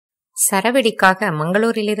சரவெடிக்காக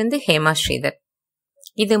மங்களூரிலிருந்து ஹேமா ஸ்ரீதர்.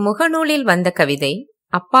 இது முகநூலில் வந்த கவிதை.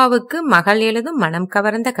 அப்பாவுக்கு மகள் எழுதும் மனம்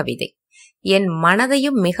கவர்ந்த கவிதை. என்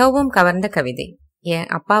மனதையும் மிகவும் கவர்ந்த கவிதை. என்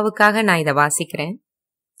அப்பாவுக்காக நான் இதை வாசிக்கிறேன்.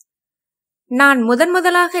 நான்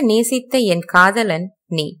முதலாக நேசித்த என் காதலன்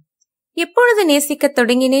நீ. எப்பொழுது நேசிக்கத்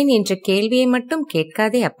தொடங்கினேன் என்ற கேள்வியை மட்டும்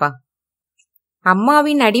கேட்காதே அப்பா.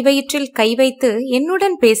 அம்மாவின் அடிவயிற்றில் கை வைத்து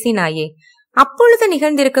என்னுடன் பேசினாயே, அப்பொழுது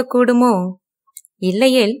நிகழ்ந்திருக்க கூடுமோ?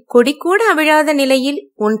 இல்லையேல் கொடி கூட அவிழாத நிலையில்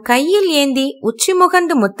உன் கையில் ஏந்தி உச்சி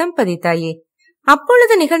முகந்து முத்தம் பதித்தாயே,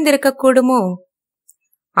 அப்பொழுது நிகழ்ந்திருக்க கூடுமோ?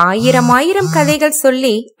 ஆயிரம் கதைகள்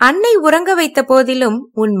சொல்லி அன்னை உறங்க வைத்த போதிலும்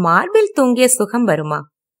உன் மார்பில் தூங்கிய சுகம் வருமா?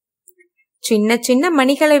 சின்ன சின்ன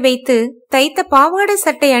மணிகளை வைத்து தைத்த பாவாடை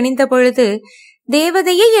சட்டை அணிந்த பொழுது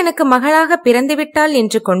தேவதையே எனக்கு மகளாக பிறந்துவிட்டாள்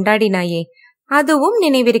என்று கொண்டாடினாயே, அதுவும்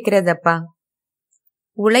நினைவிருக்கிறதப்பா.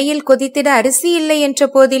 உலையில் கொதித்திட அரிசி இல்லை என்ற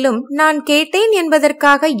போதிலும் நான் கேட்டேன்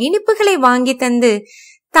என்பதற்காக இனிப்புகளை வாங்கி தந்து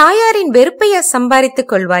தாயாரின் வெறுப்பைய சம்பாரித்துக்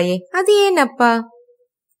கொள்வாயே, அது ஏன் அப்பா?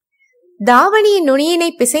 தாவணியின் நுனியினை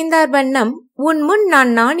பிசைந்தார் வண்ணம் உன் முன்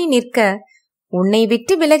நான் நாணி நிற்க உன்னை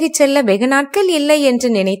விட்டு விலகிச் செல்ல வெகு நாட்கள் இல்லை என்று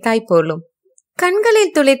நினைத்தாய் போலும்.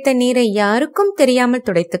 கண்களில் துளைத்த நீரை யாருக்கும் தெரியாமல்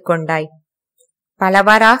துடைத்துக் கொண்டாய்.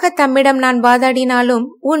 பலவாறாக தம்மிடம் நான் வாதாடினாலும்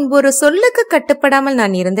உன் ஒரு சொல்லுக்கு கட்டுப்படாமல்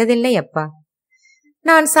நான் இருந்ததில்லை அப்பா.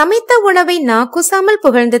 நான் சமைத்த உணவை நாக்குசாமல்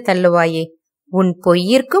புகழ்ந்து தள்ளுவாயே, உன்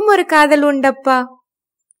பொய்யிற்கும் ஒரு காதல் உண்டப்பா.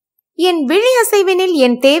 என் விழி அசைவினில்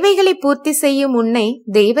என் தேவைகளை பூர்த்தி செய்யும் உன்னை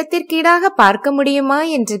தெய்வத்திற்கீடாக பார்க்க முடியுமா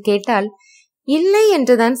என்று கேட்டால் இல்லை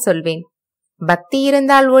என்றுதான் சொல்வேன். பக்தி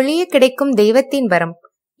இருந்தால் ஒழிய கிடைக்கும் தெய்வத்தின் வரம்.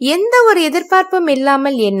 எந்த ஒரு எதிர்பார்ப்பும்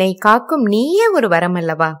இல்லாமல் என்னை காக்கும் நீயே ஒரு வரம்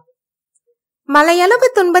அல்லவா? மலையளவு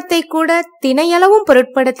துன்பத்தை கூட தினையளவும்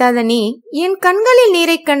பொருட்படுத்தாத நீ என் கண்களில்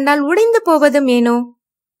நீரை கண்டால் உடைந்து போவதும் ஏனோ?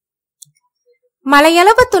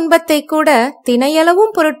 மலையளவு துன்பத்தை கூட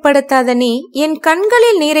தினையளவும் பொருட்படுத்தாத நீ என்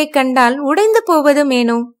கண்களில் நீரை கண்டால் உடைந்து போவதும்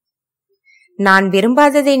ஏனோ? நான்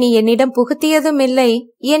விரும்பாததை நீ என்னிடம் புகுத்தியதும் இல்லை,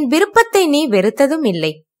 என் விருப்பத்தை நீ வெறுத்ததும்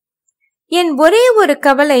இல்லை. என் ஒரே ஒரு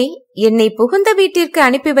கவலை, என்னை புகுந்த வீட்டிற்கு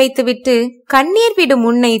அனுப்பி வைத்துவிட்டு கண்ணீர் விடும்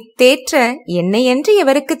உன்னை தேற்ற என்னை என்று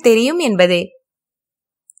எவருக்கு தெரியும் என்பதே.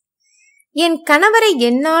 என் கணவரை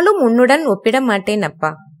என்னாலும் உன்னுடன் ஒப்பிட மாட்டேன்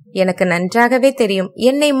அப்பா. எனக்கு நன்றாகவே தெரியும்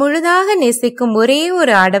என்னை முழுதாக நேசிக்கும் ஒரே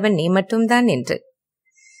ஒரு ஆடவன் நீ மட்டும்தான் என்று.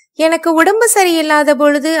 எனக்கு உடம்பு சரியில்லாத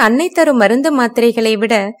பொழுது அன்னை தரும் மருந்து மாத்திரைகளை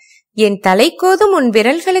விட என் தலைக்கோதும் உன்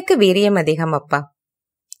விரல்களுக்கு வீரியம் அதிகம் அப்பா.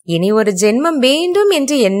 இனி ஒரு ஜென்மம் வேண்டும்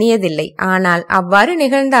என்று எண்ணியதில்லை. ஆனால் அவ்வாறு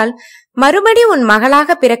நிகழ்ந்தால் மறுபடி உன்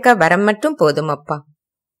மகளாக பிறக்க வரம் மட்டும் போதும் அப்பா.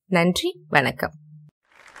 நன்றி, வணக்கம்.